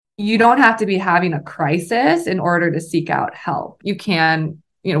you don't have to be having a crisis in order to seek out help. You can,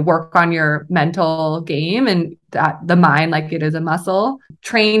 work on your mental game and that the mind, like it is a muscle,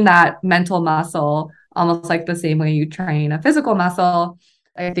 train that mental muscle almost like the same way you train a physical muscle.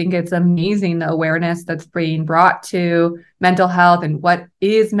 I think it's amazing the awareness that's being brought to mental health and what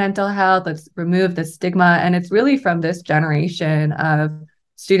is mental health. Let's remove the stigma. And it's really from this generation of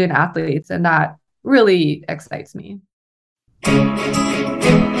student athletes. And that really excites me.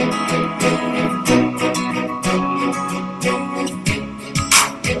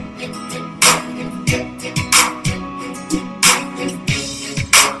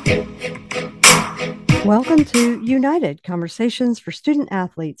 Welcome to United Conversations for Student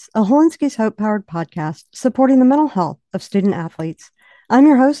Athletes, a Hilinski's Hope-powered podcast supporting the mental health of student athletes. I'm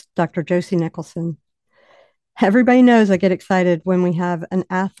your host, Dr. Josie Nicholson. Everybody knows I get excited when we have an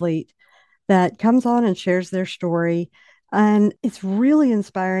athlete that comes on and shares their story. And it's really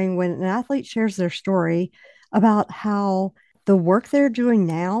inspiring when an athlete shares their story about how the work they're doing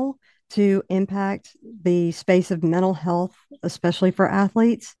now to impact the space of mental health, especially for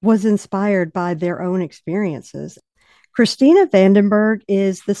athletes, was inspired by their own experiences. Christina Vandenberg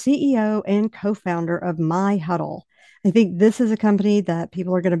is the CEO and co-founder of MyHuddle. I think this is a company that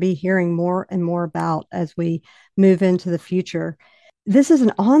people are going to be hearing more and more about as we move into the future. This is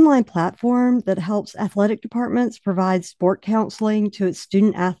an online platform that helps athletic departments provide sport counseling to its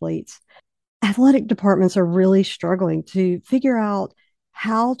student athletes. Athletic departments are really struggling to figure out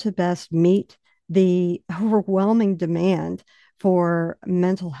how to best meet the overwhelming demand for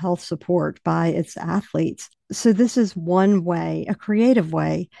mental health support by its athletes. So this is one way, a creative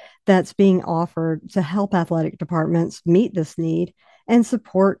way that's being offered to help athletic departments meet this need and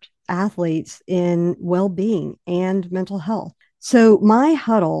support athletes in well-being and mental health. So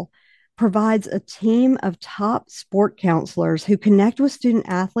MyHuddle provides a team of top sport counselors who connect with student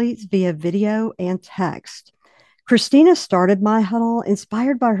athletes via video and text. Christina started MyHuddle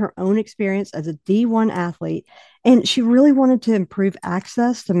inspired by her own experience as a D1 athlete, and she really wanted to improve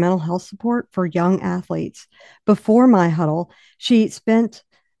access to mental health support for young athletes. Before MyHuddle, she spent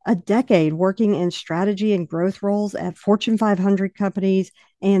a decade working in strategy and growth roles at Fortune 500 companies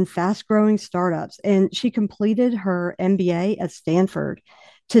and fast-growing startups, and she completed her MBA at Stanford.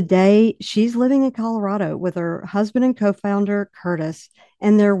 Today, she's living in Colorado with her husband and co-founder, Curtis,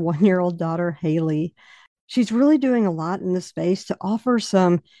 and their one-year-old daughter, Haley. She's really doing a lot in this space to offer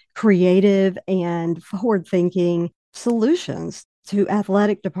some creative and forward-thinking solutions to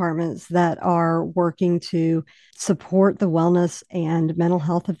athletic departments that are working to support the wellness and mental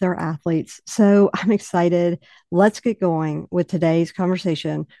health of their athletes. So I'm excited. Let's get going with today's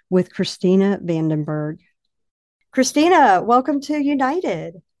conversation with Christina Vandenberg. Christina, welcome to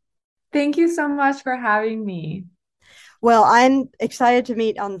United. Thank you so much for having me. Well, I'm excited to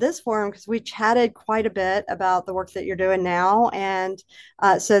meet on this forum because we chatted quite a bit about the work that you're doing now. And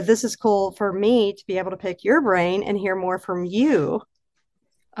so this is cool for me to be able to pick your brain and hear more from you.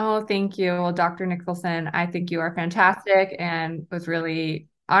 Oh, thank you. Well, Dr. Nicholson, I think you are fantastic and was really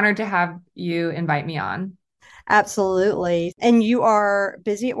honored to have you invite me on. Absolutely. And you are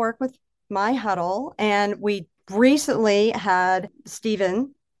busy at work with MyHuddle. And we recently had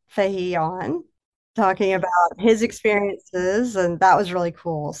Stephen Fahey on talking about his experiences, and that was really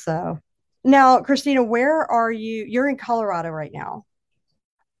cool. So now, Christina, where are you? You're in Colorado right now.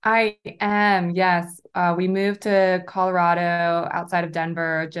 I am, yes. We moved to Colorado outside of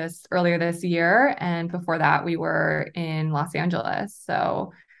Denver just earlier this year. And before that, we were in Los Angeles.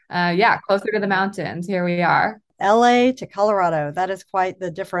 So, yeah, closer to the mountains. Here we are. LA to Colorado. That is quite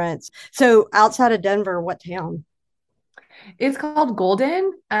the difference. So outside of Denver, what town? It's called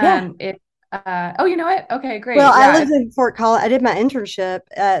Golden. Yeah. Oh, you know it? Okay, Well, great. I Yeah. lived in Fort Collins. I did my internship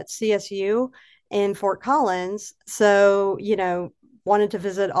at CSU in Fort Collins. So, wanted to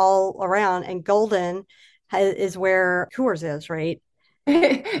visit all around. And Golden is where Coors is, right?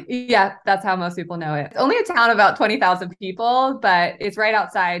 Yeah, that's how most people know it. It's only a town of about 20,000 people, but it's right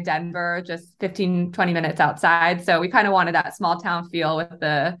outside Denver, just 15, 20 minutes outside. So we kind of wanted that small town feel with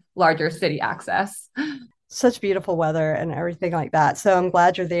the larger city access. Such beautiful weather and everything like that. So I'm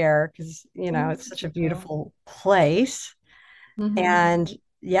glad you're there because, it's such a Thank you. beautiful place. Mhm. And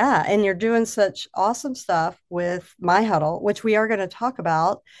yeah, and you're doing such awesome stuff with MyHuddle, which we are going to talk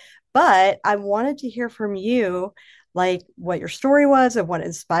about. But I wanted to hear from you, like what your story was and what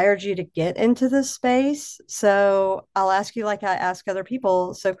inspired you to get into this space. So I'll ask you like I ask other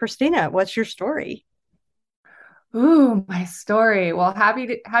people. So, Christina, what's your story? Ooh, my story. Well, happy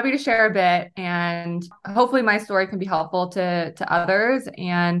to share a bit, and hopefully my story can be helpful to others,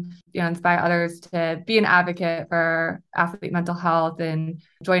 and inspire others to be an advocate for athlete mental health and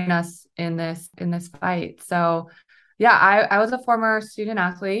join us in this fight. So, yeah, I was a former student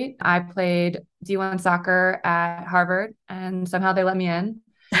athlete. I played D1 soccer at Harvard, and somehow they let me in.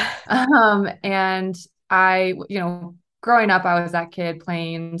 And growing up, I was that kid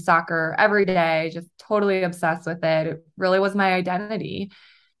playing soccer every day, just totally obsessed with it. It really was my identity.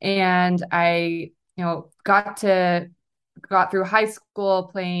 And I, got through high school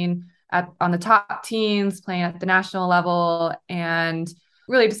playing on the top teams, playing at the national level, and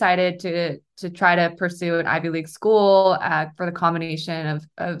really decided to try to pursue an Ivy League school for the combination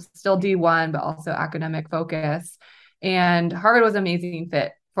of still D1, but also academic focus. And Harvard was an amazing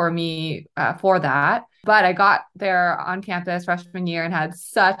fit for me for that. But I got there on campus freshman year and had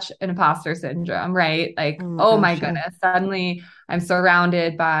such an imposter syndrome, right? Like, oh my Yeah. goodness, suddenly I'm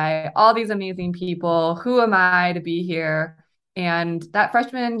surrounded by all these amazing people. Who am I to be here? And that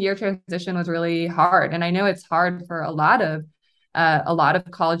freshman year transition was really hard. And I know it's hard for a lot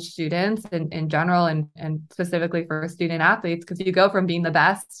of college students in general, and specifically for student athletes, because you go from being the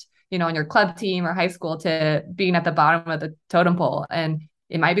best, on your club team or high school to being at the bottom of the totem pole. And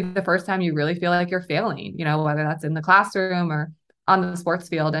it might be the first time you really feel like you're failing, whether that's in the classroom or on the sports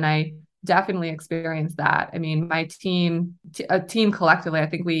field. And I definitely experienced that. I mean, my a team collectively, I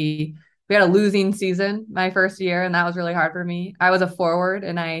think we had a losing season my first year, and that was really hard for me. I was a forward,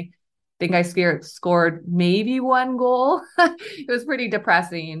 and I think I scored maybe one goal. It was pretty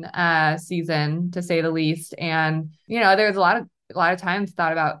depressing season, to say the least. And there's a lot of times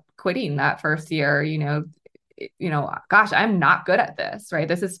thought about quitting that first year. Gosh, I'm not good at this, right?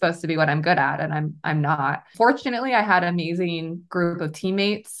 This is supposed to be what I'm good at, and I'm not. Fortunately, I had an amazing group of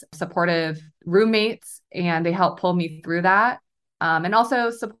teammates, supportive roommates, and they helped pull me through that. And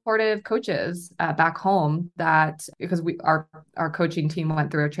also supportive coaches back home, that because our coaching team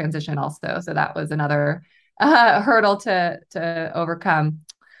went through a transition also, so that was another hurdle to overcome.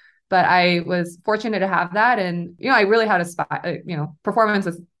 But I was fortunate to have that, and I really had a spot. Performance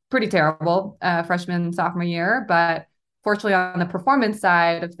was pretty terrible freshman sophomore year, but fortunately on the performance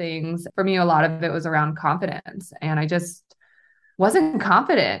side of things, for me, a lot of it was around confidence, and I just wasn't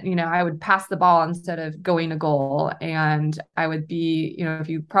confident. I would pass the ball instead of going to goal. And I would be, if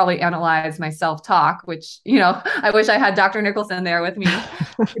you probably analyze my self-talk, which, I wish I had Dr. Nicholson there with me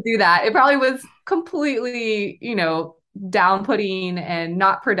to do that. It probably was completely, down-putting and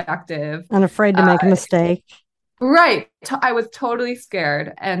not productive. Unafraid to make a mistake. Right. I was totally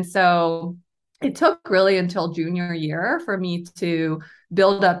scared. And so it took really until junior year for me to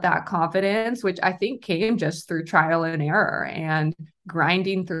build up that confidence, which I think came just through trial and error and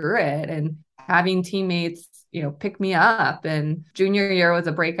grinding through it and having teammates, pick me up. And junior year was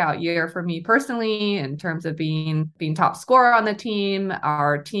a breakout year for me personally in terms of being top scorer on the team.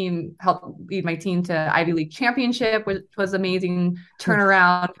 Our team helped lead my team to Ivy League championship, which was amazing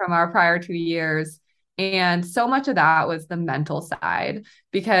turnaround from our prior 2 years. And so much of that was the mental side,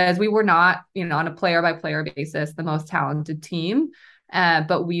 because we were not, on a player by player basis, the most talented team.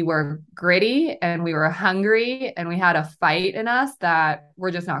 But we were gritty and we were hungry and we had a fight in us that we're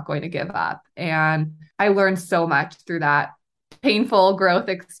just not going to give up. And I learned so much through that painful growth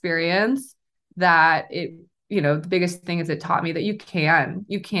experience, that the biggest thing is it taught me that you can,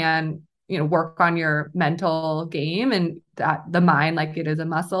 work on your mental game, and that the mind, like it is a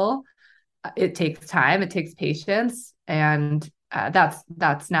muscle. It takes time, it takes patience. And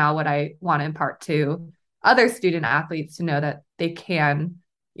that's now what I want to impart to other student athletes, to know that they can,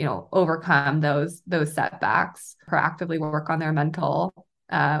 overcome those setbacks, proactively work on their mental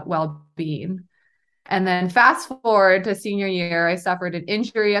well-being. And then fast forward to senior year, I suffered an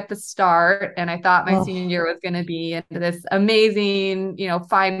injury at the start, and I thought my senior year was going to be this amazing,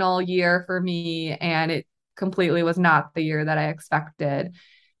 final year for me. And it completely was not the year that I expected.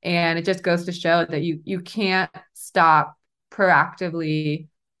 And it just goes to show that you can't stop proactively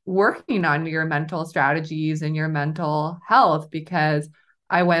working on your mental strategies and your mental health, because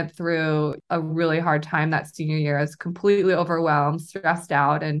I went through a really hard time that senior year. I was completely overwhelmed, stressed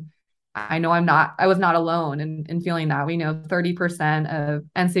out. And I know I was not alone in feeling that. We know 30% of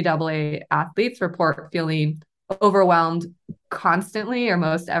NCAA athletes report feeling overwhelmed constantly or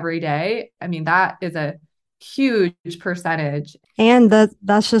most every day. I mean, that is a huge percentage. And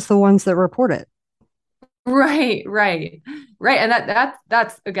that's just the ones that report it. Right. And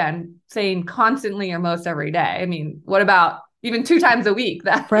that's again saying constantly or most every day. I mean, what about even 2 times a week?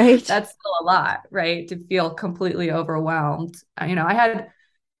 That's still a lot, right? To feel completely overwhelmed. I had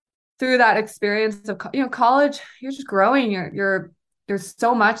through that experience of, college, you're just growing. There's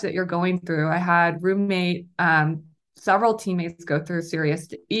so much that you're going through. I had several teammates go through serious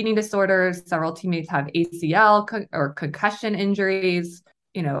eating disorders. Several teammates have ACL or concussion injuries.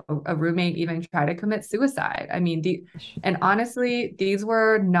 A roommate even tried to commit suicide. I mean, and honestly, these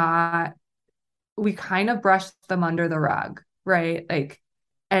were not, we kind of brushed them under the rug, right? Like,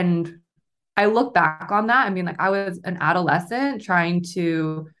 and I look back on that. I mean, like I was an adolescent trying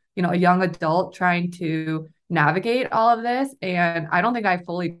to, a young adult trying to navigate all of this. And I don't think I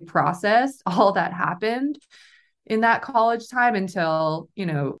fully processed all that happened in that college time until,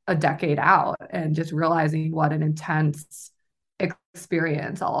 a decade out, and just realizing what an intense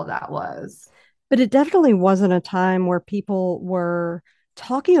experience all of that was. But it definitely wasn't a time where people were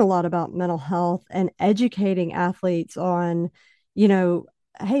talking a lot about mental health and educating athletes on, you know,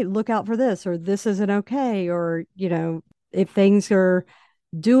 hey, look out for this, or this isn't okay, or, if things are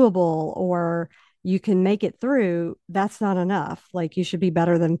doable or you can make it through, that's not enough. Like you should be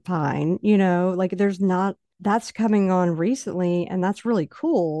better than fine, like there's not, that's coming on recently and that's really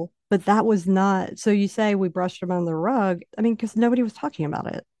cool. But that was not, so you say we brushed them under the rug. I mean, because nobody was talking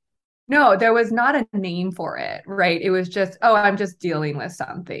about it. No, there was not a name for it, right? It was just, oh, I'm just dealing with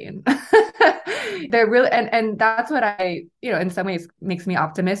something. They're really, and that's what in some ways makes me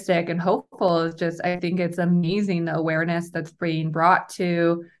optimistic and hopeful, is just, I think it's amazing the awareness that's being brought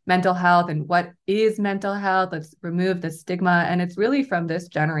to mental health and what is mental health. Let's remove the stigma. And it's really from this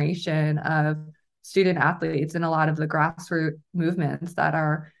generation of student athletes and a lot of the grassroots movements that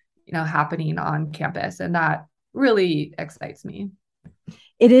are, happening on campus. And that really excites me.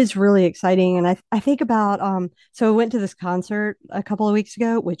 It is really exciting. And I think about, so I went to this concert a couple of weeks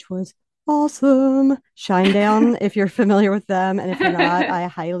ago, which was awesome. Shinedown, if you're familiar with them. And if you're not, I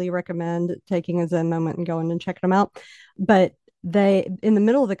highly recommend taking a Zen moment and going and checking them out. But in the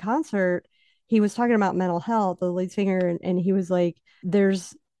middle of the concert, he was talking about mental health, the lead singer, and he was like,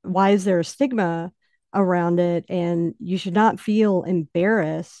 why is there a stigma around it? And you should not feel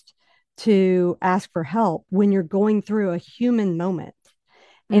embarrassed to ask for help when you're going through a human moment.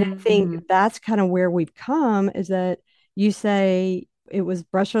 And I think that's kind of where we've come, is that you say it was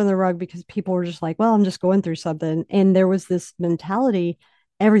brushed under the rug because people were just like, well, I'm just going through something. And there was this mentality,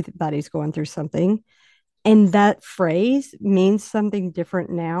 everybody's going through something. And that phrase means something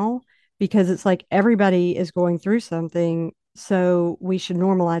different now, because it's like everybody is going through something. So we should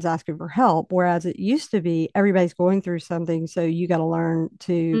normalize asking for help. Whereas it used to be everybody's going through something. So you got to learn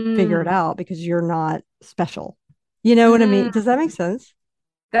to figure it out because you're not special. You know what I mean? Does that make sense?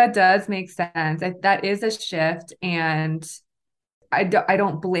 That does make sense. That is a shift. And I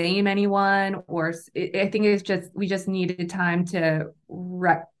don't blame anyone, or I think it's just, we just needed time to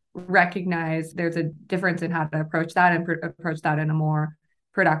recognize there's a difference in how to approach that and approach that in a more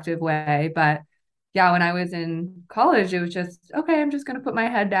productive way. But yeah, when I was in college, it was just, okay, I'm just going to put my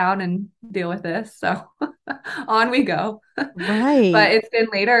head down and deal with this. So on we go. Right. But it's been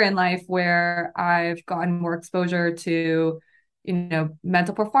later in life where I've gotten more exposure to,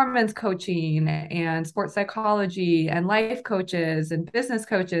 mental performance coaching and sports psychology and life coaches and business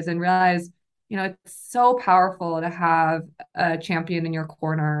coaches, and realize, it's so powerful to have a champion in your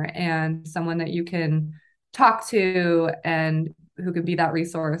corner and someone that you can talk to and who could be that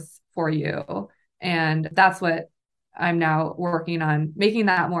resource for you. And that's what I'm now working on, making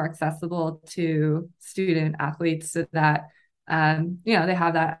that more accessible to student athletes, so that, they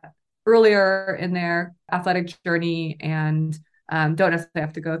have that earlier in their athletic journey, and don't necessarily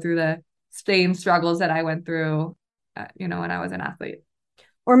have to go through the same struggles that I went through, when I was an athlete.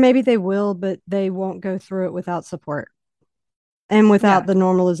 Or maybe they will, but they won't go through it without support and without the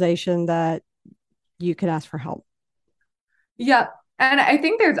normalization that you can ask for help. Yeah. And I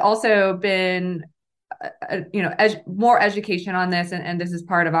think there's also been, more education on this. And this is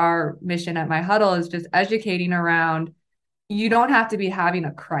part of our mission at My Huddle, is just educating around, you don't have to be having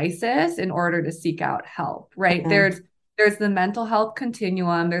a crisis in order to seek out help, right? Mm-hmm. There's the mental health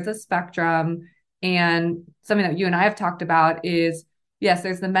continuum, there's a spectrum. And something that you and I have talked about is, yes,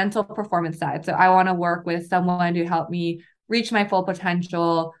 there's the mental performance side. So I want to work with someone to help me reach my full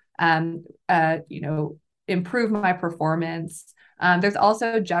potential, improve my performance. There's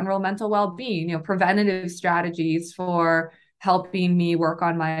also general mental well-being, preventative strategies for helping me work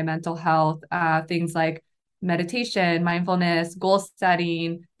on my mental health, things like meditation, mindfulness, goal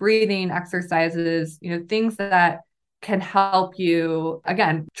setting, breathing exercises, things that can help you,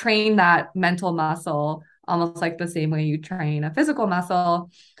 again, train that mental muscle, almost like the same way you train a physical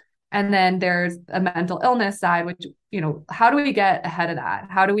muscle. And then there's a mental illness side, which, how do we get ahead of that?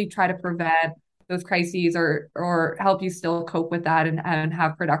 How do we try to prevent those crises or help you still cope with that and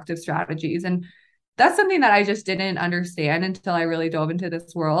have productive strategies. And that's something that I just didn't understand until I really dove into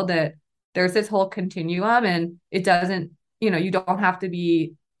this world, that there's this whole continuum, and it doesn't, you don't have to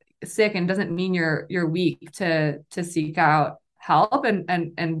be sick, and doesn't mean you're weak to seek out help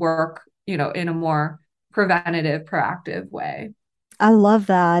and work, in a more preventative, proactive way. I love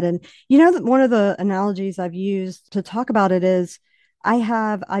that. And that one of the analogies I've used to talk about it is I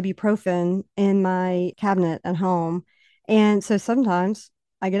have ibuprofen in my cabinet at home. And so sometimes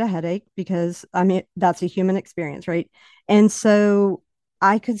I get a headache because that's a human experience, right? And so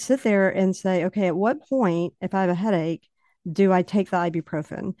I could sit there and say, okay, at what point, if I have a headache, do I take the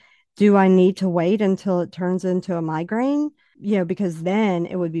ibuprofen? Do I need to wait until it turns into a migraine? Because then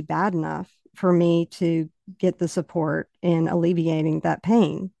it would be bad enough for me to get the support in alleviating that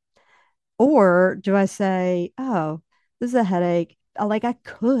pain. Or do I say, oh, this is a headache. Like I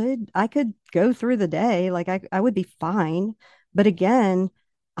could go through the day, like I would be fine. But again,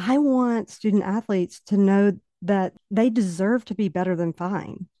 I want student athletes to know that they deserve to be better than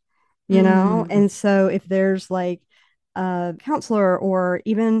fine, Mm. And so if there's like a counselor or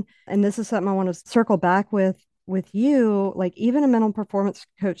even, and this is something I want to circle back with you, like even a mental performance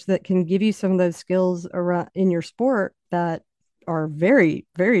coach that can give you some of those skills around in your sport that are very,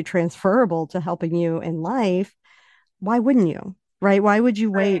 very transferable to helping you in life, why wouldn't you? Right? Why would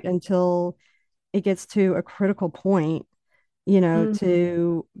you wait Right. until it gets to a critical point, Mhm.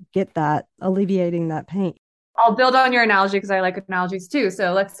 to get that alleviating that pain? I'll build on your analogy because I like analogies too.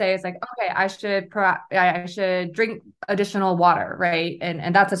 So let's say it's like, okay, I should drink additional water, right?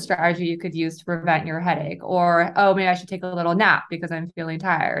 And that's a strategy you could use to prevent your headache. Or, oh, maybe I should take a little nap because I'm feeling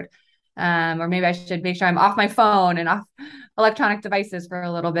tired. Or maybe I should make sure I'm off my phone and off electronic devices for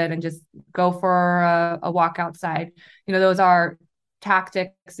a little bit and just go for a walk outside. Those are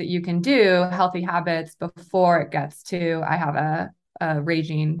tactics that you can do, healthy habits before it gets to I have a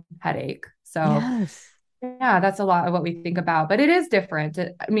raging headache. So Yes. yeah, that's a lot of what we think about, but it is different.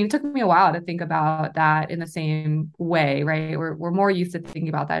 I mean, it took me a while to think about that in the same way, right? We're more used to thinking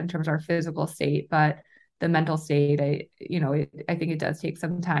about that in terms of our physical state, but the mental state, I think it does take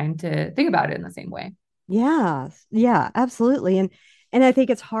some time to think about it in the same way. Yeah. Yeah, absolutely. And I think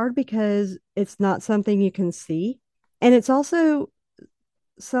it's hard because it's not something you can see. And it's also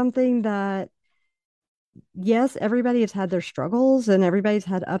something that, yes, everybody has had their struggles and everybody's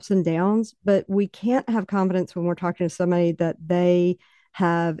had ups and downs, but we can't have confidence when we're talking to somebody that they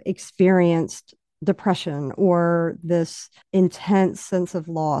have experienced depression or this intense sense of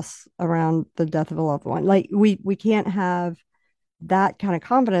loss around the death of a loved one. Like we can't have that kind of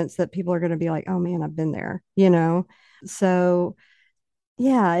confidence that people are going to be like, "Oh man, I've been there." So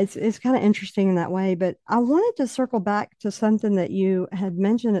yeah, it's kind of interesting in that way, but I wanted to circle back to something that you had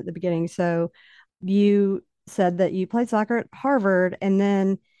mentioned at the beginning. So you said that you played soccer at Harvard and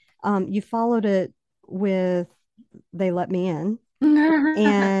then you followed it with They Let Me In.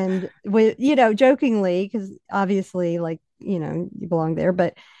 And with, jokingly, because obviously, like, you belong there,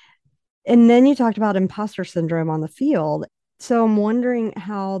 but and then you talked about imposter syndrome on the field. So I'm wondering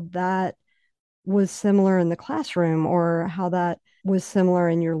how that was similar in the classroom or how that was similar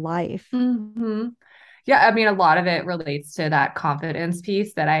in your life. hmm Yeah, I mean, a lot of it relates to that confidence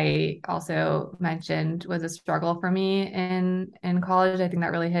piece that I also mentioned was a struggle for me in college. I think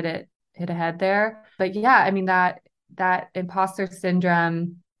that really hit ahead there. But yeah, I mean that imposter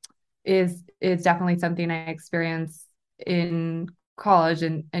syndrome is definitely something I experienced in college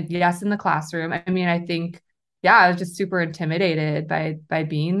and yes, in the classroom. I mean, I think, yeah, I was just super intimidated by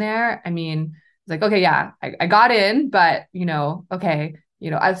being there. I mean, it's like, okay, yeah, I got in, but okay,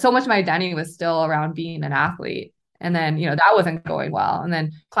 so much of my identity was still around being an athlete. And then, that wasn't going well. And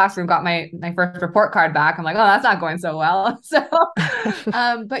then classroom got my first report card back. I'm like, oh, that's not going so well. So,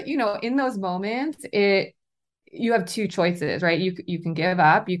 but in those moments, you have two choices, right? You can give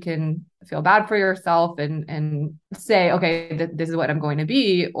up, you can feel bad for yourself and say, okay, this is what I'm going to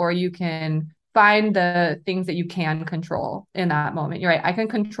be, or you can find the things that you can control in that moment. You're right. I can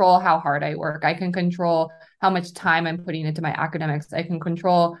control how hard I work. I can control how much time I'm putting into my academics. I can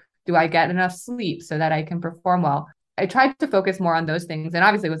control, do I get enough sleep so that I can perform well? I tried to focus more on those things. And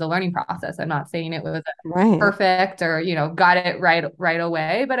obviously it was a learning process. I'm not saying it was Right. perfect or, got it right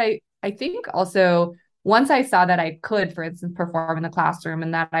away. But I think also once I saw that I could, for instance, perform in the classroom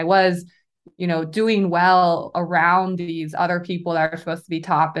and that I was, doing well around these other people that are supposed to be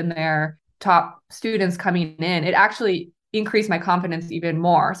top and their top students coming in, it actually increased my confidence even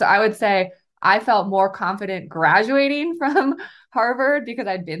more. So I would say I felt more confident graduating from Harvard because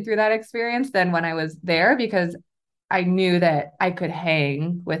I'd been through that experience than when I was there because I knew that I could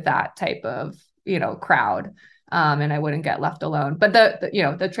hang with that type of crowd. And I wouldn't get left alone. But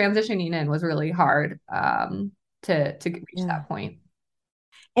the transitioning in was really hard to reach Yeah. that point.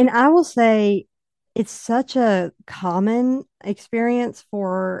 And I will say it's such a common experience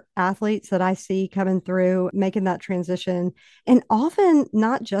for athletes that I see coming through, making that transition. And often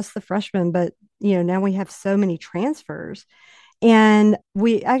not just the freshmen, but now we have so many transfers. And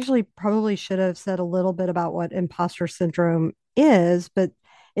we actually probably should have said a little bit about what imposter syndrome is, but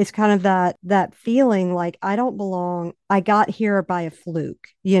it's kind of that feeling like I don't belong. I got here by a fluke.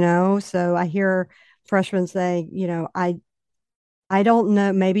 So I hear freshmen saying, I don't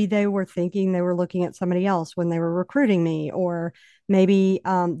know. Maybe they were thinking they were looking at somebody else when they were recruiting me, or maybe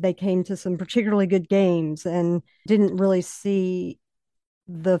they came to some particularly good games and didn't really see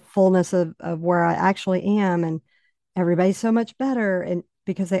the fullness of where I actually am. And everybody's so much better. And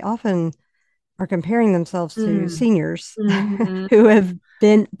because they often are comparing themselves to Mm. seniors Mhm. who have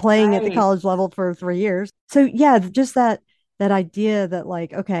been playing at the Right. college level for 3 years. So yeah, just that idea that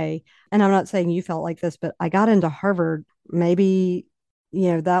like, okay, and I'm not saying you felt like this, but I got into Harvard, maybe,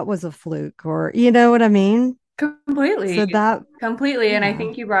 that was a fluke, or you know what I mean? So Completely. that, Completely. And I yeah,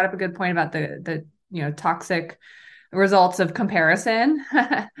 think you brought up a good point about the toxic results of comparison.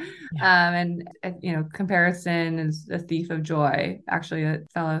 yeah, Comparison is a thief of joy. Actually, a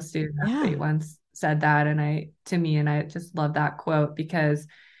fellow student athlete yeah, once said that, and I just love that quote because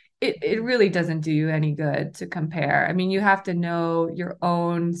it really doesn't do you any good to compare. I mean, you have to know your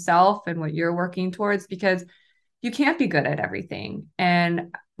own self and what you're working towards because you can't be good at everything.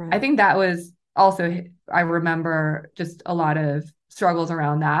 And I right. think that was also, I remember just a lot of struggles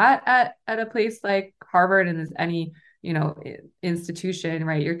around that at a place like Harvard and as any, institution,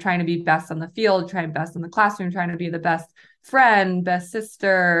 right? You're trying to be best on the field, trying best in the classroom, trying to be the best friend, best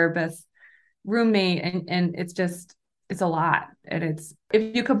sister, best roommate. And it's a lot. And it's,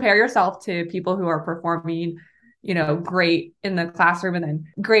 if you compare yourself to people who are performing, great in the classroom and then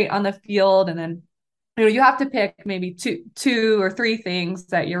great on the field, and then you have to pick maybe two or three things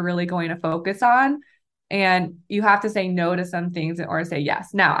that you're really going to focus on, and you have to say no to some things or say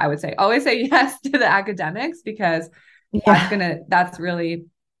yes. Now I would say always say yes to the academics because Yeah. that's really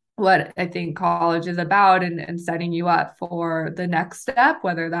what I think college is about, and setting you up for the next step,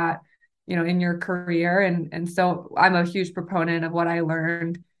 whether that, in your career. And so I'm a huge proponent of what I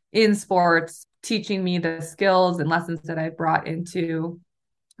learned in sports, teaching me the skills and lessons that I brought into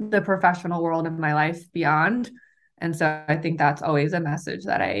the professional world of my life beyond. And so I think that's always a message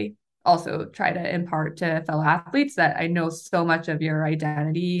that I also try to impart to fellow athletes, that I know so much of your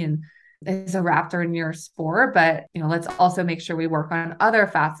identity and is a raptor in your sport, but let's also make sure we work on other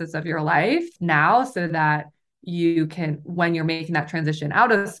facets of your life now so that you can, when you're making that transition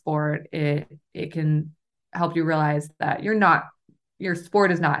out of sport, it can help you realize that your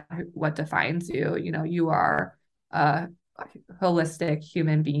sport is not what defines you. You are a holistic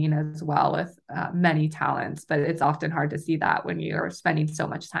human being as well with many talents, but it's often hard to see that when you're spending so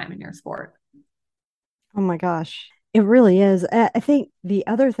much time in your sport. Oh my gosh. It really is. I think the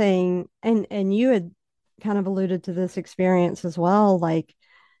other thing, and you had kind of alluded to this experience as well, like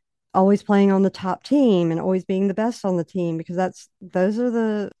always playing on the top team and always being the best on the team, because those are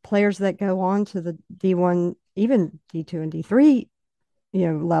the players that go on to the D1, even D2 and D3,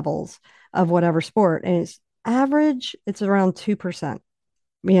 levels of whatever sport. And it's average, it's around 2%,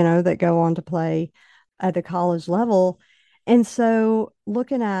 that go on to play at the college level. And so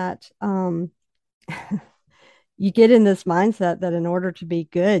looking at you get in this mindset that in order to be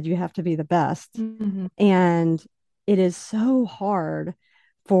good, you have to be the best. Mm-hmm. And it is so hard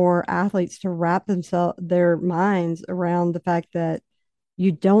for athletes to wrap their minds around the fact that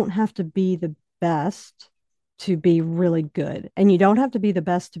you don't have to be the best to be really good. And you don't have to be the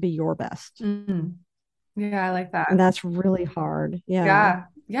best to be your best. Mm-hmm. Yeah, I like And that. that's really hard. Yeah. Yeah.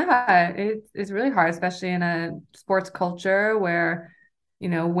 Yeah. It's really hard, especially in a sports culture where,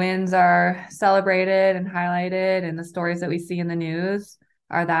 wins are celebrated and highlighted, and the stories that we see in the news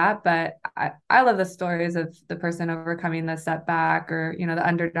are that. But I love the stories of the person overcoming the setback, or, the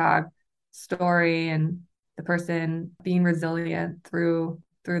underdog story, and the person being resilient through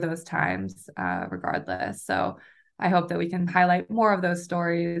those times, regardless. So I hope that we can highlight more of those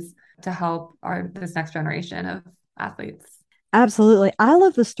stories to help this next generation of athletes. Absolutely. I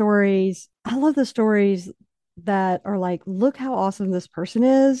love the stories. I love the stories that are like, look how awesome this person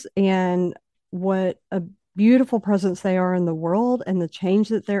is and what a beautiful presence they are in the world and the change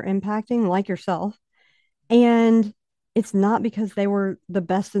that they're impacting, like yourself. And it's not because they were the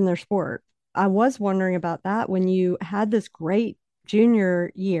best in their sport. I was wondering about that when you had this great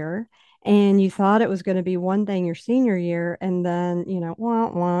junior year and you thought it was going to be one thing your senior year, and then, wah,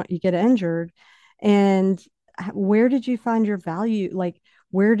 wah, you get injured. And where did you find your value? Like,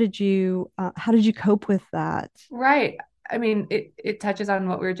 how did you cope with that? Right. I mean, it touches on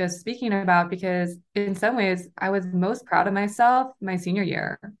what we were just speaking about because in some ways I was most proud of myself my senior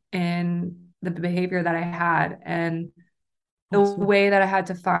year in the behavior that I had and the Awesome. way that I had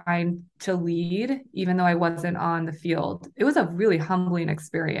to find to lead, even though I wasn't on the field. It was a really humbling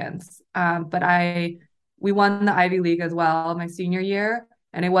experience. But we won the Ivy League as well my senior year,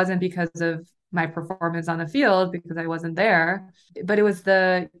 and it wasn't because of my performance on the field because I wasn't there, but it was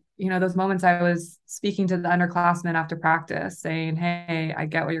those moments I was speaking to the underclassmen after practice saying, "Hey, I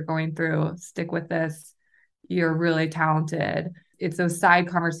get what you're going through. Stick with this. You're really talented." It's those side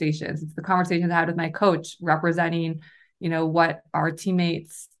conversations. It's the conversations I had with my coach representing what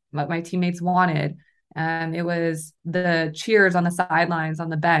my teammates wanted. And it was the cheers on the sidelines, on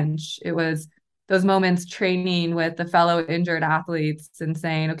the bench. It was those moments training with the fellow injured athletes and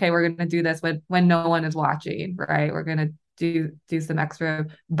saying, okay, we're going to do this when no one is watching, right? We're going to do some extra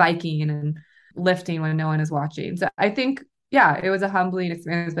biking and lifting when no one is watching. So I think, yeah, it was a humbling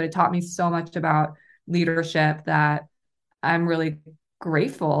experience, but it taught me so much about leadership that I'm really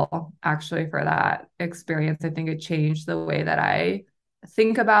grateful actually for that experience. I think it changed the way that I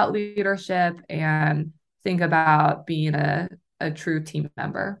think about leadership and think about being a true team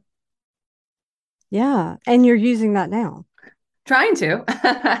member. Yeah. And you're using that now. Trying to.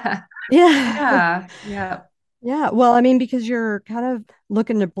 Yeah. Yeah. Yeah. Yeah. Well, I mean, because you're kind of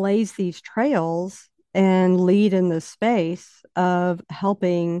looking to blaze these trails and lead in this space of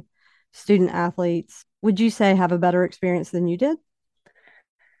helping student athletes, would you say have a better experience than you did?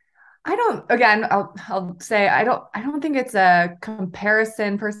 I don't, again, I'll say I don't think it's a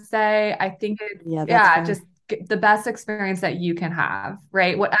comparison per se. I think it's, Yeah, that's yeah, fair. just the best experience that you can have,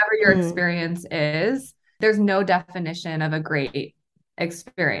 right? Whatever your Mm, experience is, there's no definition of a great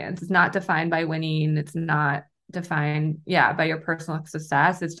experience. It's not defined by winning. It's not defined, yeah, by your personal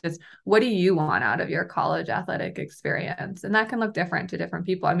success. It's just what do you want out of your college athletic experience? And that can look different to different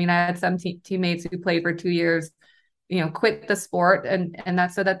people. I mean, I had some teammates who played for 2 years, quit the sport and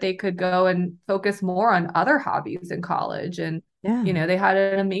that's so that they could go and focus more on other hobbies in college. And, yeah. they had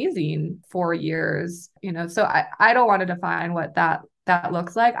an amazing 4 years, so I don't want to define what that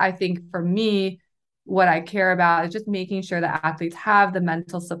looks like. I think for me, what I care about is just making sure that athletes have the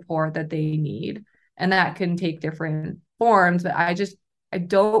mental support that they need. And that can take different forms, but I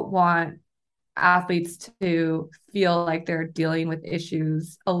don't want athletes to feel like they're dealing with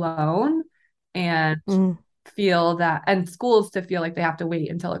issues alone and Mm, feel that, and schools to feel like they have to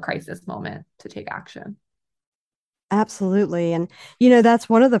wait until a crisis moment to take action. absolutely. And, that's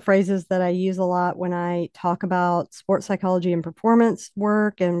one of the phrases that I use a lot when I talk about sports psychology and performance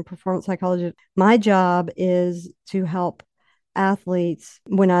work and performance psychology. My job is to help athletes.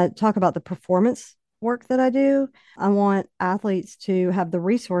 When I talk about the performance work that I do, I want athletes to have the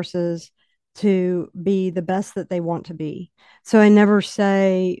resources to be the best that they want to be. So I never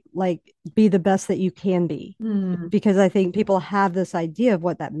say, like, be the best that you can be, Mm, because I think people have this idea of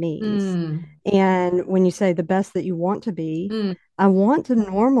what that means. mm, And when you say the best that you want to be, mm, I want to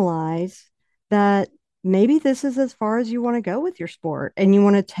normalize that maybe this is as far as you want to go with your sport. And you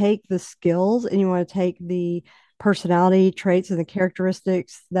want to take the skills and you want to take the personality traits and the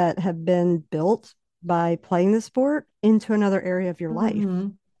characteristics that have been built by playing the sport into another area of your life.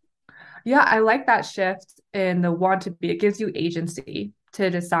 mhm. Yeah, I like that shift in the want to be. It gives you agency to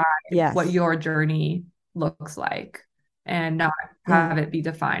decide what Yes. your journey looks like and not Yeah. have it be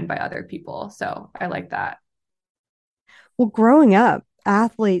defined by other people. So I like that. Well, growing up,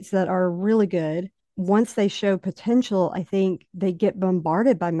 athletes that are really good, once they show potential, I think they get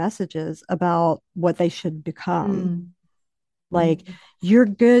bombarded by messages about what they should become. Mm, Like, you're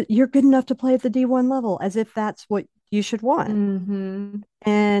good enough to play at the D1 level, as if that's what you should want. mm-hmm.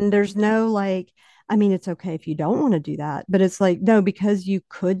 And there's no like, I mean, it's okay if you don't want to do that, but it's like, no, because you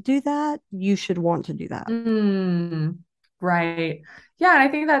could do that, you should want to do that. Mm, right. Yeah, and I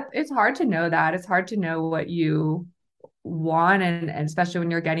think that it's hard to know that. It's hard to know what you want and especially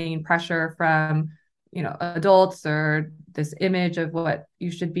when you're getting pressure from, adults or this image of what you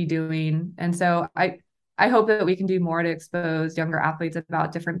should be doing. And so I hope that we can do more to expose younger athletes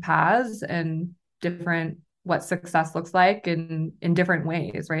about different paths and different what success looks like in different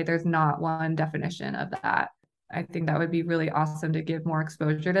ways, right? There's not one definition of that. I think that would be really awesome to give more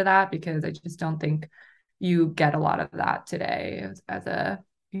exposure to that because I just don't think you get a lot of that today as a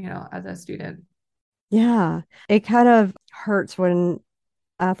student. Yeah. It kind of hurts when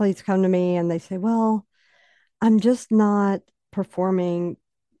athletes come to me and they say, well, I'm just not performing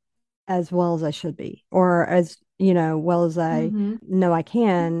as well as I should be, or as, well as I Mm-hmm. know I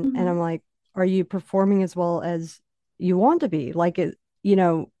can. And Mm-hmm. I'm like, are you performing as well as you want to be? Like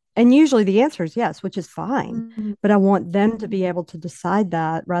and usually the answer is yes, which is fine. Mm-hmm. But I want them to be able to decide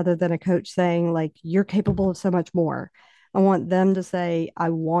that rather than a coach saying, like, you're capable of so much more. I want them to say, I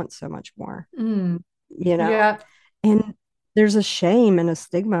want so much more, Mm-hmm. you know? Yeah. And there's a shame and a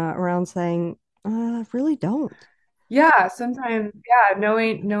stigma around saying, I really don't. Yeah. Sometimes, yeah,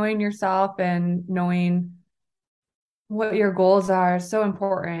 knowing yourself and knowing what your goals are is so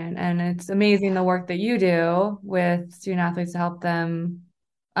important. And it's amazing the work that you do with student athletes to help them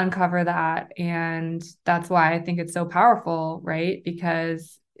uncover that. And that's why I think it's so powerful, right?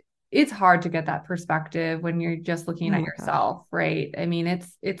 Because it's hard to get that perspective when you're just looking Oh at my gosh. yourself, right? I mean,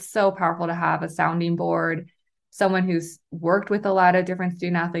 it's so powerful to have a sounding board, someone who's worked with a lot of different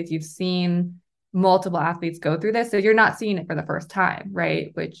student athletes. You've seen multiple athletes go through this, so you're not seeing it for the first time,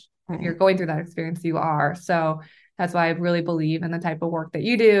 right? Which if you're Right. going through that experience, you are. So that's why I really believe in the type of work that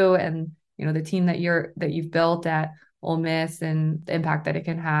you do and the team that you've built at Ole Miss and the impact that it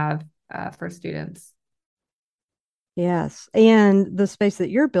can have for students. Yes. And the space that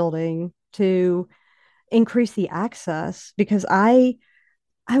you're building to increase the access, because I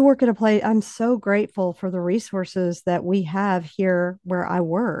work at a place, I'm so grateful for the resources that we have here where I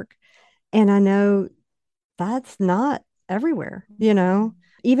work. And I know that's not everywhere,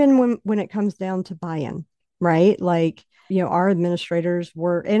 even when it comes down to buy-in, right? Like, our administrators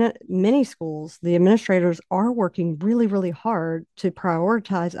were in many schools, the administrators are working really, really hard to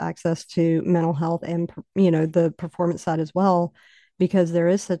prioritize access to mental health and, the performance side as well, because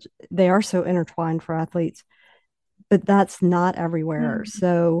they are so intertwined for athletes, but that's not everywhere. Mm.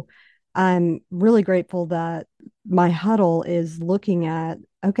 So I'm really grateful that my huddle is looking at,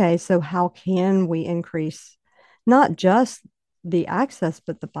 okay, so how can we increase not just the access,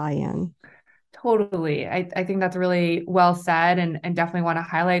 but the buy-in? Totally. I think that's really well said and definitely want to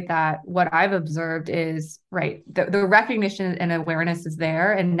highlight that what I've observed is right. The recognition and awareness is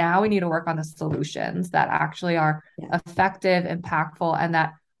there. And now we need to work on the solutions that actually are Yeah. effective, impactful, and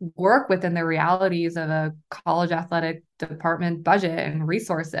that work within the realities of a college athletic department budget and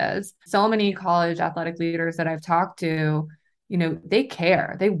resources. So many college athletic leaders that I've talked to, they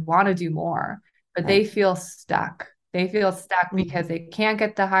care, they want to do more, but Right. they feel stuck. They feel stuck because Mhm. they can't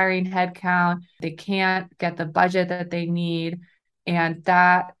get the hiring headcount, they can't get the budget that they need. And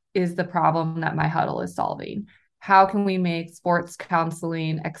that is the problem that my huddle is solving. How can we make sports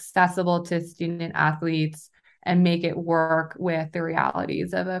counseling accessible to student athletes and make it work with the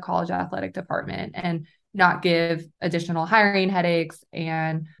realities of a college athletic department and not give additional hiring headaches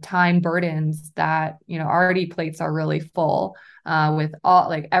and time burdens that already plates are really full with all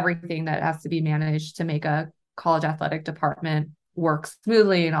like everything that has to be managed to make a college athletic department work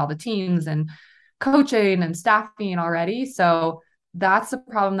smoothly and all the teams and coaching and staffing already. So that's the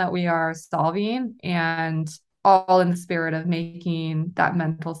problem that we are solving, and all in the spirit of making that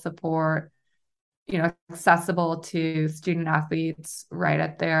mental support accessible to student athletes right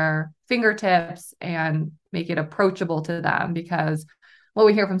at their fingertips and make it approachable to them. Because what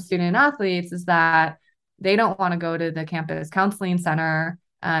we hear from student athletes is that they don't want to go to the campus counseling center,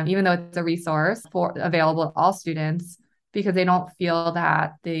 even though it's a resource for available to all students, because they don't feel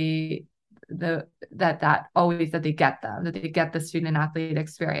that the that always that they get them, that they get the student athlete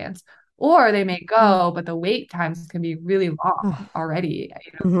experience. Or they may Mm. go, but the wait times can be really long Oh. already.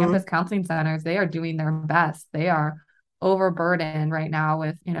 Mhm. Campus counseling centers, they are doing their best. They are overburdened right now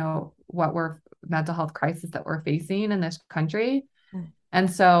with, what we're mental health crisis that we're facing in this country. And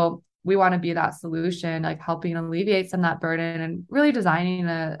so we want to be that solution, like helping alleviate some of that burden and really designing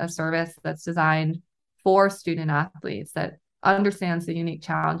a service that's designed for student athletes that understands the unique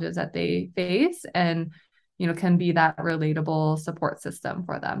challenges that they face and, can be that relatable support system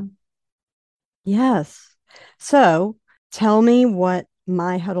for them. Yes. So tell me what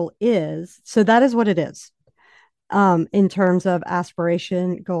my huddle is. So that is what it is, in terms of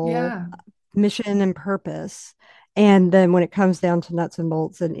aspiration, goal, Yeah. mission, and purpose. And then when it comes down to nuts and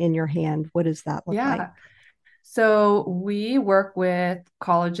bolts and in your hand, what does that look like? Yeah. So we work with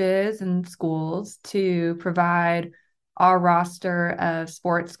colleges and schools to provide our roster of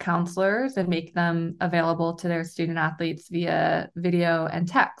sports counselors and make them available to their student athletes via video and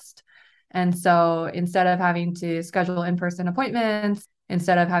text. And so instead of having to schedule in-person appointments,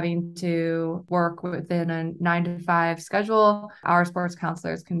 instead of having to work within a 9 to 5 schedule, our sports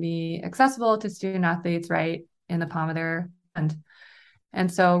counselors can be accessible to student athletes right in the palm of their hand.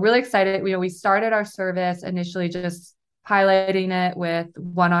 And so really excited. We started our service initially just piloting it with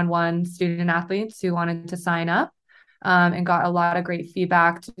one-on-one student athletes who wanted to sign up. and got a lot of great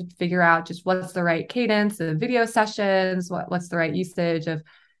feedback to figure out just what's the right cadence of video sessions, what's the right usage of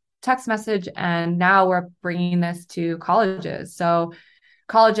text message. And now we're bringing this to colleges. So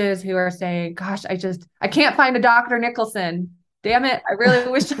colleges who are saying, gosh, I can't find a Dr. Nicholson. Damn it. I really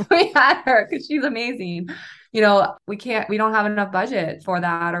wish we had her because she's amazing. We don't have enough budget for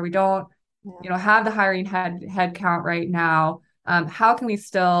that, or we don't, have the hiring head count right now. How can we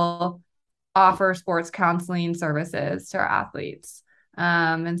still offer sports counseling services to our athletes?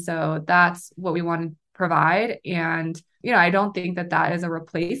 And so that's what we want to provide. And, I don't think that is a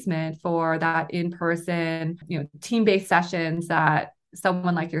replacement for that in-person, team-based sessions that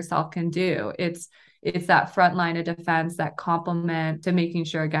someone like yourself can do. It's that front line of defense, that complement to making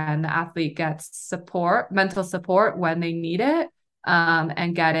sure, again, the athlete gets support, mental support when they need it,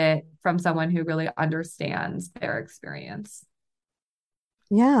 and get it from someone who really understands their experience.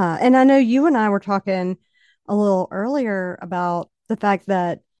 Yeah. And I know you and I were talking a little earlier about the fact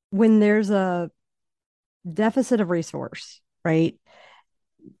that when there's a deficit of resource, right?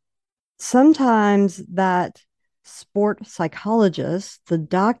 Sometimes that sport psychologist, the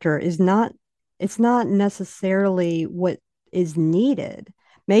doctor, it's not necessarily what is needed.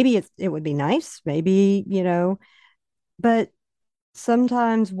 Maybe it would be nice, maybe, but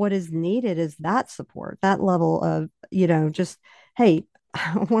sometimes what is needed is that support, that level of, just, hey,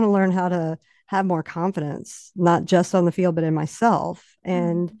 I want to learn how to have more confidence, not just on the field, but in myself.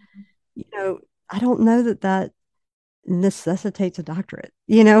 And, I don't know that necessitates a doctorate,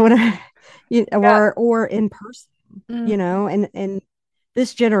 what or in person, and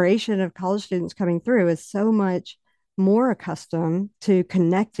this generation of college students coming through is so much more accustomed to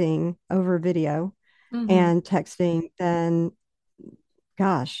connecting over video and texting than,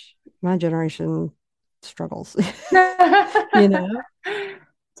 gosh, my generation struggles. you know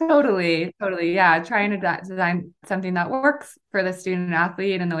Totally. Yeah. Trying to design something that works for the student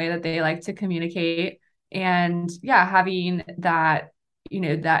athlete and the way that they like to communicate. And yeah, having that,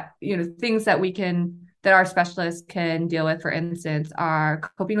 things that our specialists can deal with, for instance, are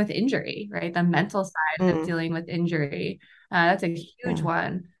coping with injury, right? The mental side of dealing with injury. That's a huge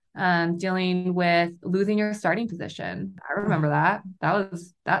one. Dealing with losing your starting position. I remember that.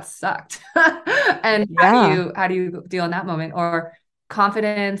 That sucked. And how do you deal in that moment? Or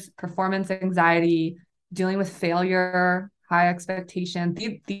confidence, performance anxiety, dealing with failure, high expectation.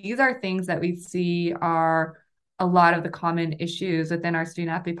 These are things that we see are a lot of the common issues within our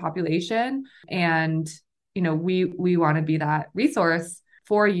student athlete population. And, we want to be that resource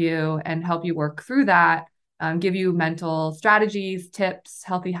for you and help you work through that, give you mental strategies, tips,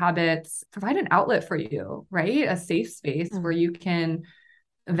 healthy habits, provide an outlet for you, right? A safe space where you can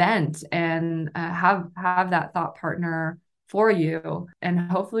vent and have that thought partner for you,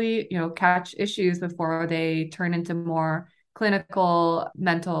 and hopefully, catch issues before they turn into more clinical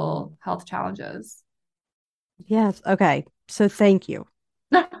mental health challenges. Yes. Okay. So thank you.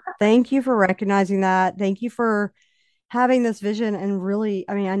 Thank you for recognizing that. Thank you for having this vision. And really,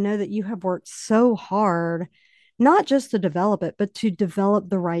 I mean, I know that you have worked so hard, not just to develop it, but to develop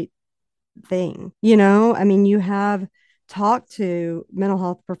the right thing. I mean, you have talked to mental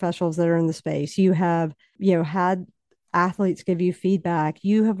health professionals that are in the space. You have, had athletes give you feedback.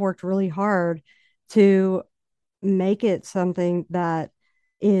 You have worked really hard to make it something that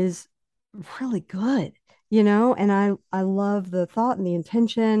is really good, and I love the thought and the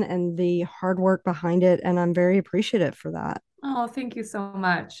intention and the hard work behind it, and I'm very appreciative for that. Oh, thank you so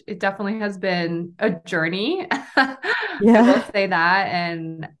much. It definitely has been a journey. I will Yeah. say that.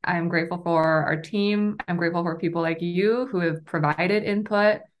 And I'm grateful for our team. I'm grateful for people like you who have provided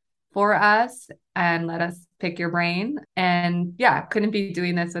input for us and let us pick your brain. And yeah, couldn't be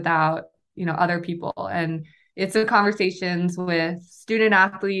doing this without, other people. And it's the conversations with student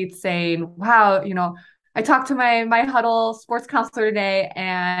athletes saying, wow, I talked to my huddle sports counselor today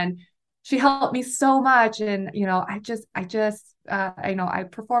and she helped me so much. And, I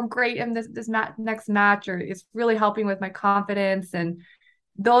performed great in this next match, or it's really helping with my confidence. And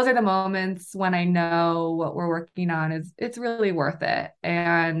those are the moments when I know what we're working on it's really worth it.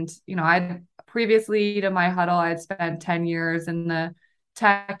 And, I'd previously to my huddle, I'd spent 10 years in the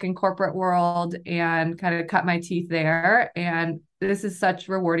tech and corporate world and kind of cut my teeth there. And this is such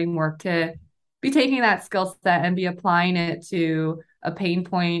rewarding work to be taking that skill set and be applying it to a pain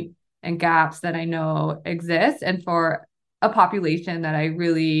point and gaps that I know exist, and for a population that I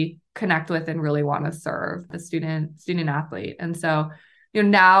really connect with and really want to serve, the student athlete. And so,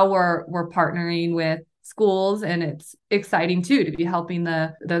 now we're partnering with schools, and it's exciting too to be helping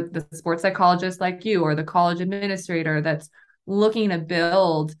the sports psychologist like you, or the college administrator that's looking to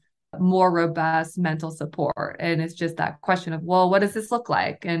build more robust mental support. And it's just that question of, well, what does this look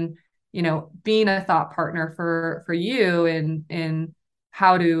like? And, being a thought partner for you in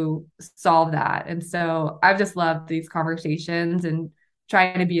how to solve that. And so I've just loved these conversations and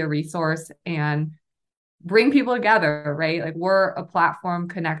trying to be a resource and bring people together, right? Like we're a platform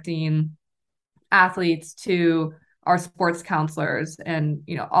connecting athletes to our sports counselors. And,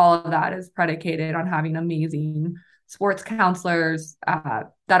 all of that is predicated on having amazing sports counselors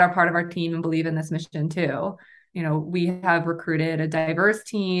that are part of our team and believe in this mission too. We have recruited a diverse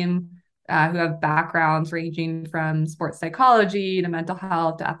team who have backgrounds ranging from sports psychology to mental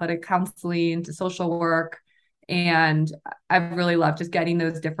health to athletic counseling to social work. And I've really loved just getting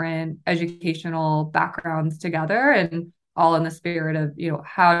those different educational backgrounds together and all in the spirit of,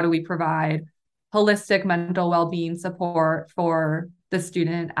 how do we provide holistic mental well-being support for the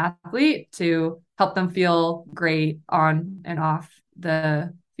student athlete to help them feel great on and off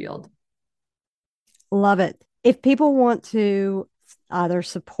the field. Love it. If people want to either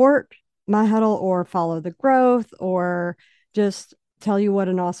support My Huddle or follow the growth or just tell you what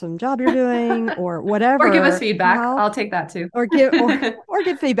an awesome job you're doing or whatever, or give us feedback, I'll take that too. or give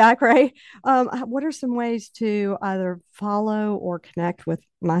feedback, right? What are some ways to either follow or connect with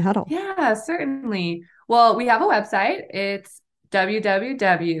My Huddle? Yeah, certainly. Well, we have a website. It's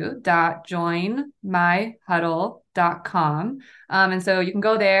www.joinmyhuddle.com. And so you can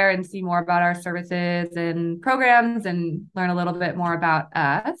go there and see more about our services and programs and learn a little bit more about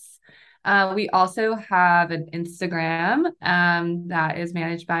us. We also have an Instagram that is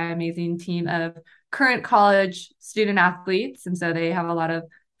managed by an amazing team of current college student athletes. And so they have a lot of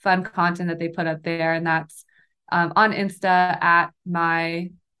fun content that they put up there. And that's on Insta at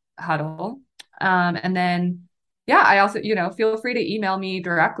My Huddle. And then, yeah, I also, feel free to email me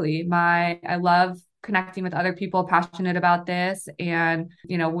directly. I love connecting with other people passionate about this. And,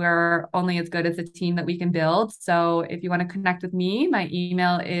 we're only as good as the team that we can build. So if you want to connect with me, my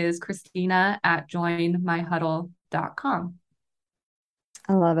email is Christina@joinmyhuddle.com.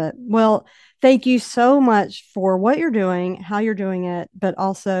 I love it. Well, thank you so much for what you're doing, how you're doing it, but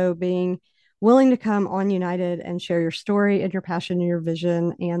also being willing to come on United and share your story and your passion and your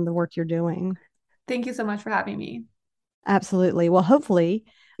vision and the work you're doing. Thank you so much for having me. Absolutely. Well, hopefully,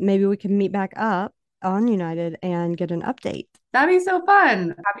 maybe we can meet back up on United and get an update. That'd be so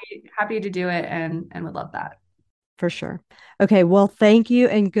fun. Happy to do it and would love that. For sure. Okay. Well, thank you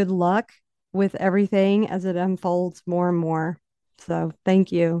and good luck with everything as it unfolds more and more. So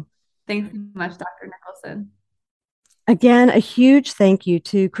thank you. Thanks so much, Dr. Nicholson. Again, a huge thank you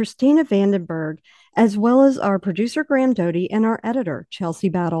to Christina Vandenberg, as well as our producer, Graham Doty, and our editor, Chelsea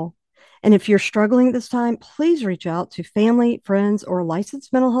Battle. And if you're struggling this time, please reach out to family, friends, or a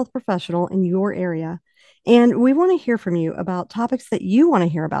licensed mental health professional in your area. And we want to hear from you about topics that you want to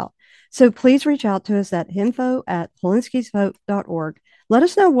hear about. So please reach out to us at info@hilinskishope.org. Let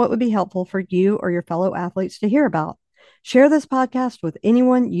us know what would be helpful for you or your fellow athletes to hear about. Share this podcast with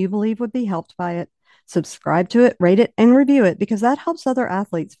anyone you believe would be helped by it. Subscribe to it, rate it, and review it because that helps other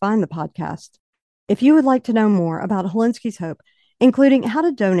athletes find the podcast. If you would like to know more about Hilinski's Hope, including how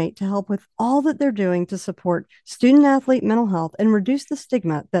to donate to help with all that they're doing to support student athlete mental health and reduce the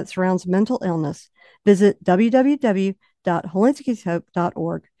stigma that surrounds mental illness, visit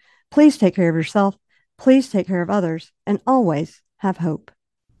www.hilinskishope.org. Please take care of yourself, please take care of others, and always have hope.